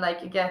 I mean,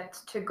 like, you get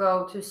to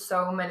go to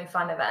so many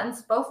fun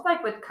events, both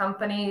like with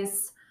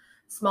companies,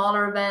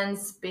 smaller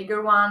events,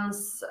 bigger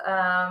ones,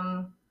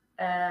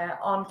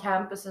 on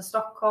campus in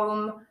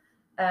Stockholm,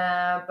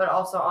 but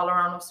also all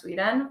around of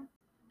Sweden.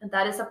 And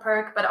that is a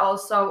perk. But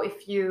also,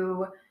 if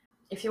you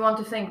want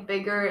to think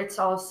bigger, it's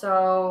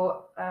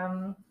also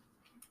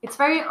it's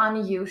very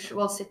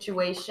unusual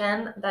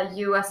situation that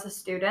you as a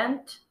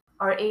student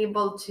are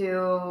able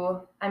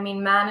to, I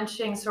mean,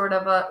 managing sort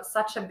of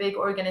such a big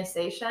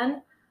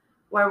organization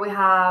where we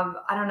have,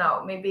 I don't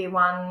know, maybe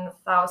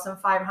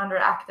 1,500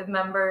 active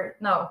members,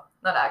 no,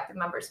 not active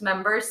members,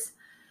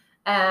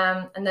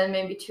 and then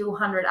maybe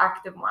 200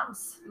 active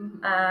ones.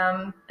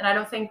 Mhm. And I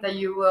don't think that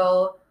you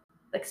will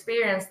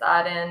experience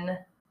that in,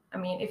 I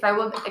mean, if I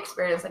will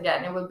experience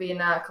again, it will be in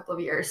a couple of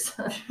years.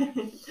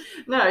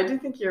 No, I do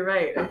think you're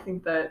right. I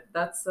think that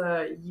that's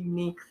a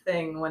unique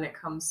thing when it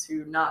comes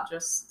to not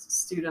just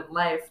student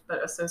life,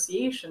 but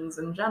associations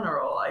in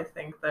general. I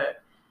think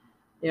that,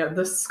 you know,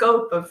 the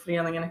scope of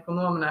Föreningen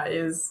Ekonomerna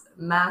is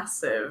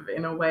massive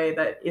in a way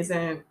that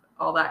isn't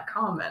all that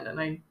common. And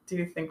I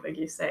do think, like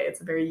you say,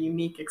 it's a very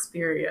unique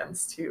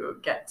experience to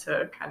get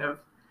to kind of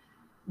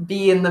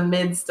be in the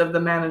midst of the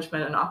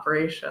management and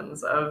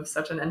operations of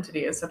such an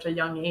entity at such a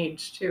young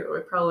age too.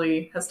 It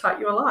probably has taught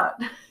you a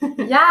lot.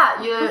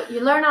 Yeah,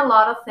 you learn a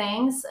lot of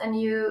things and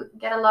you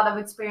get a lot of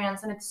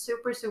experience, and it's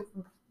super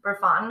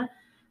fun.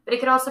 But it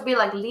could also be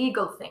like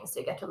legal things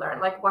you get to learn,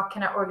 like what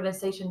can an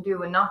organization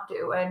do and not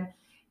do. And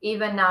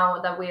even now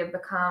that we have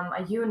become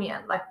a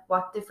union, like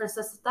what difference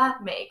does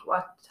that make?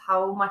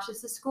 How much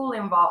is the school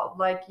involved?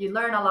 Like, you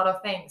learn a lot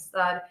of things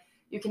that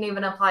you can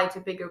even apply to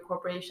bigger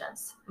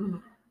corporations.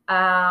 Mhm.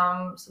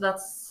 So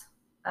that's,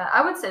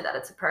 I would say that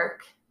it's a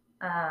perk.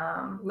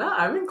 No,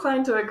 I'm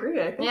inclined to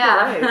agree. I think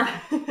Yeah.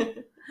 you're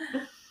right.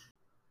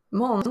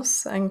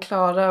 Måns and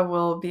Clara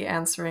will be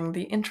answering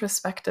the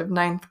introspective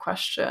 9th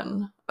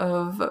question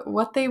of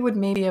what they would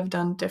maybe have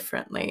done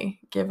differently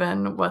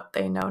given what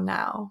they know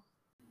now.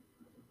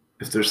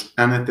 If there's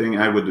anything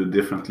I would do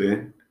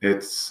differently,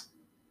 it's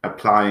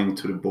applying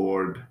to the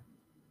board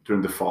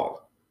during the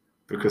fall,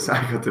 because I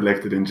got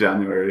elected in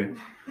January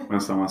when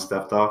someone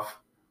stepped off.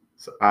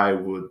 So I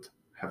would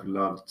have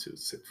loved to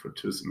sit for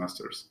 2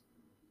 semesters.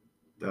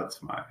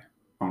 That's my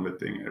only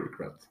thing I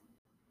regret.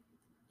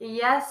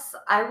 Yes,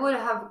 I would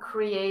have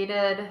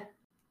created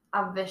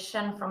a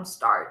vision from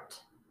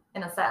start,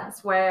 in a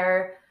sense,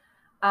 where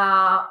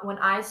when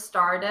I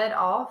started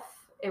off,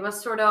 it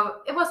was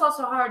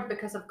also hard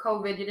because of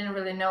COVID. You didn't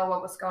really know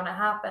what was going to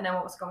happen and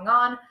what was going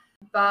on.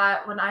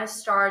 But when I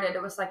started,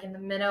 it was like in the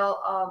middle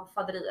of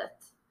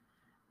Faderiet,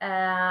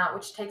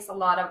 which takes a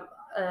lot of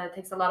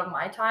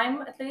my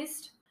time, at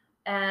least.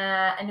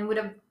 And it would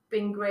have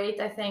been great,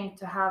 I think,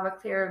 to have a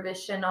clear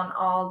vision on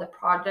all the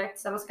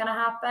projects that was going to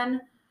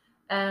happen,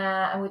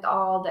 and with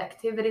all the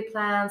activity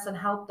plans and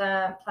help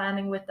the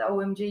planning with the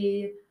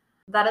OMG.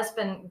 That has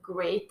been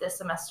great this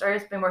semester.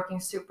 It's been working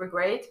super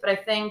great. But I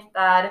think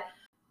that,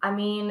 I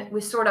mean,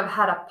 we sort of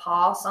had a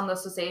pause on the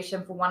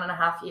association for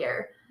 1.5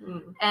 years.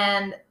 Mm.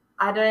 And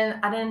I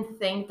didn't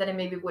think that it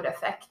maybe would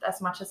affect as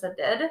much as it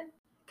did.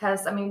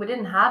 Because, I mean, we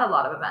didn't have a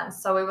lot of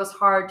events. So it was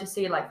hard to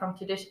see, like, from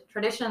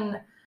tradition,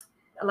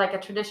 like a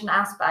tradition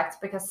aspect,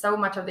 because so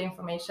much of the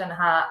information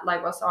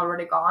was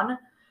already gone.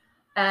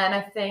 And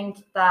I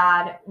think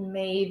that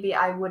maybe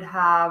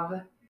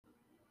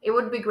it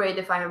would be great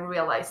if I had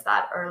realized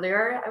that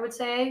earlier, I would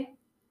say.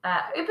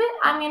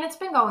 It's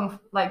been going,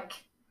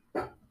 like,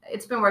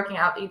 it's been working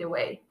out either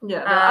way.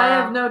 Yeah, I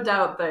have no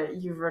doubt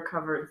that you've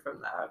recovered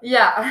from that.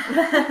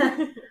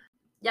 Yeah.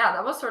 Yeah,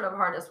 that was sort of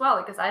hard as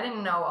well, because I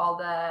didn't know all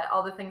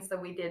the things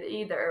that we did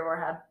either, or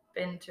had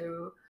been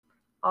to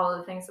all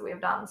the things that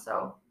we've done.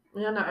 So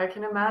yeah, no, I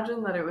can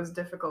imagine that it was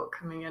difficult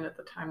coming in at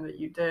the time that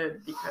you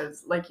did,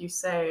 because, like you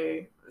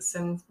say,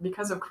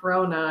 because of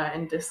Corona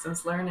and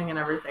distance learning and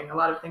everything, a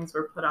lot of things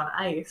were put on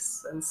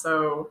ice. And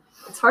so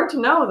it's hard to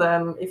know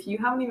then, if you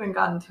haven't even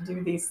gotten to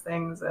do these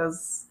things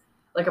as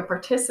like a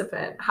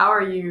participant, how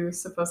are you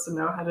supposed to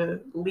know how to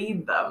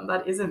lead them?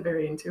 That isn't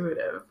very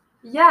intuitive.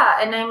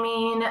 yeah, and I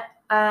mean,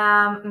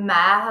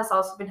 Ma has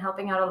also been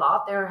helping out a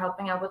lot. They were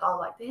helping out with all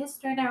like the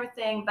history and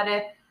everything. But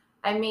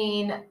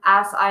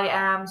as I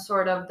am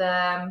sort of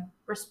the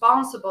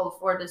responsible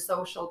for the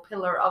social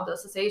pillar of the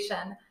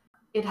association,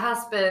 it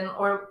has been,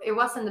 or it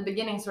was in the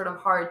beginning, sort of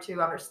hard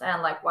to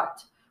understand like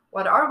what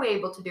are we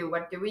able to do?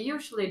 What do we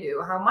usually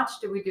do? How much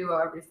do we do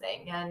of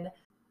everything? And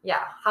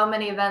yeah, how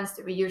many events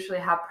do we usually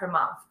have per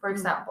month, for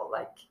example,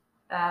 like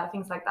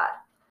things like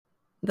that.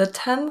 The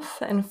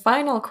 10th and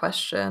final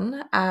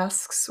question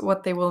asks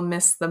what they will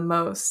miss the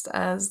most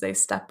as they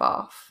step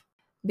off.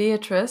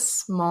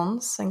 Beatrice,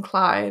 Mons, and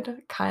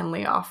Clyde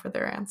kindly offer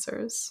their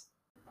answers.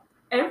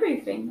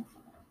 Everything.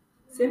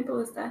 Simple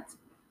as that.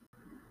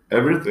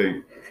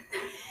 Everything.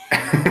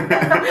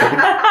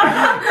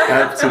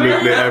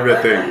 Absolutely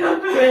everything.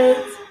 Great.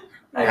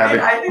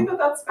 I think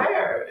that's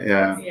fair.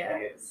 Yeah.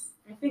 Yes.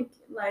 I think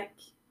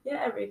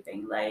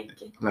everything.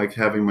 Like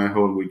having my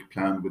whole week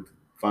planned with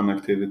fun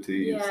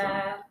activities.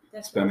 Yeah.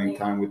 And spending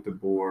time with the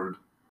board.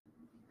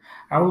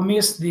 I will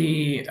miss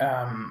the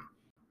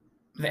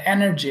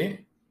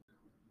energy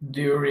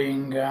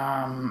during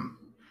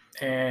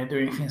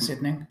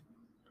Finsitning.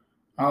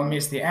 I'll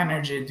miss the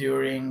energy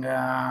during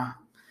the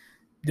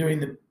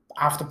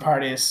after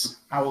parties.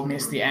 I will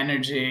miss the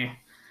energy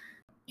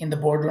in the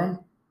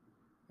boardroom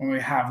when we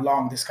have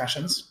long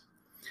discussions.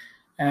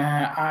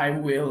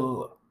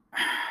 I'll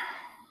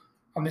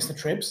miss the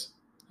trips.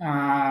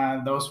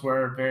 Those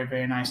were very,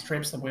 very nice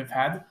trips that we've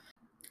had.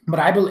 But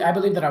I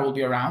believe that I will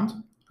be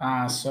around.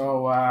 I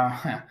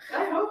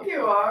hope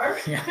you are.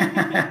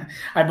 Yeah,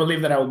 I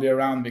believe that I will be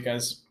around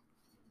because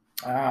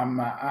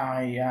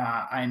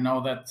I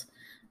know that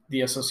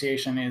the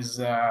association is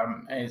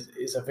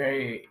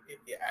very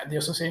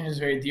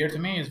dear to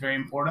me. It's very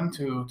important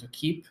to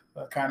keep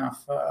a kind of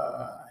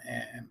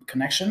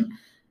connection,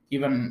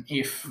 even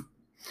if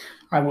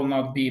I will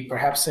not be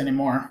perhaps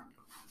anymore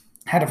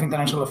head of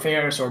international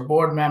affairs or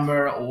board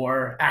member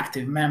or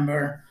active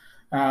member.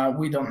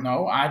 We don't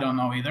know. I don't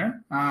know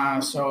either.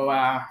 So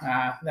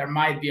there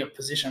might be a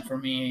position for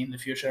me in the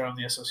future of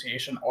the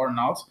association or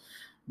not.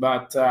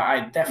 But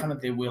I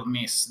definitely will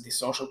miss the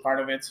social part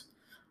of it.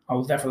 I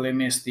will definitely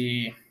miss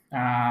the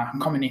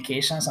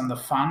communications and the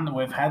fun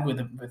we've had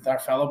with our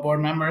fellow board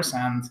members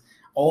and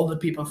all the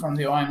people from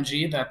the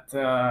OMG that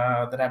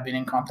I've been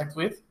in contact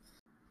with.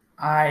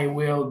 I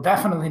will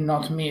definitely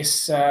not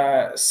miss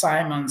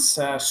Simon's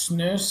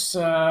snooze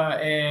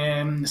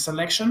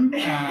selection.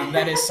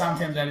 That is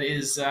something that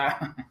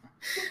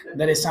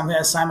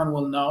Simon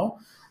will know.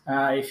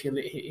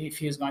 If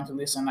he's going to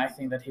listen, I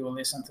think that he will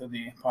listen to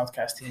the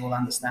podcast. He will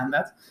understand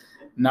that.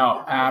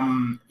 No,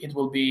 it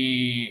will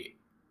be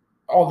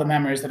all the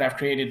memories that I've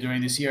created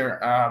during this year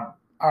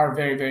are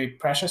very, very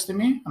precious to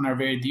me and are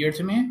very dear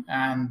to me.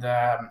 And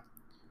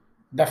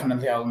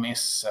definitely I'll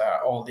miss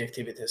all the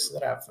activities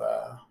that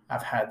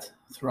I've had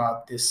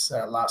throughout this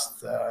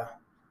last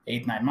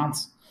 8-9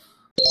 months.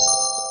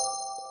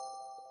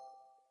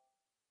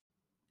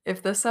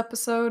 If this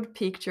episode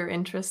piqued your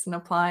interest in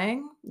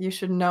applying, you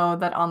should know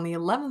that on the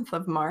 11th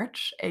of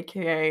March,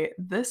 aka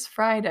this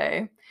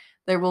Friday,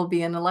 there will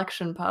be an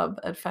election pub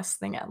at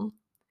Festningen.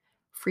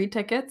 Free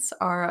tickets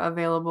are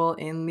available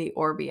in the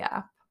Orbi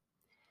app.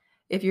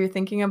 If you're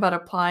thinking about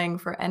applying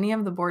for any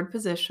of the board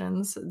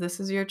positions, this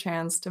is your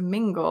chance to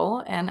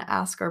mingle and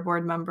ask our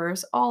board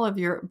members all of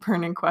your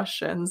burning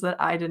questions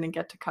that I didn't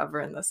get to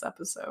cover in this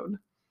episode.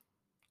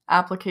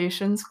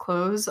 Applications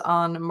close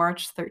on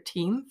March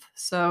 13th,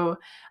 so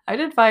I'd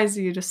advise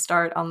you to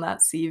start on that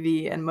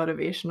CV and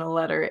motivational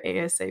letter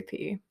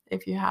ASAP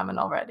if you haven't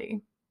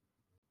already.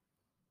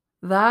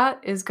 That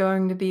is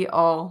going to be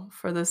all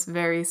for this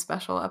very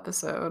special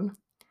episode.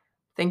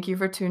 Thank you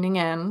for tuning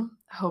in.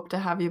 Hope to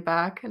have you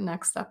back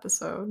next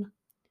episode.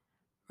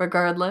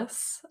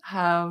 Regardless,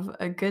 have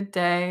a good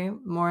day,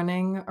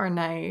 morning, or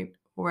night,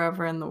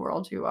 wherever in the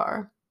world you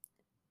are.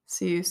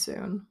 See you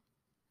soon.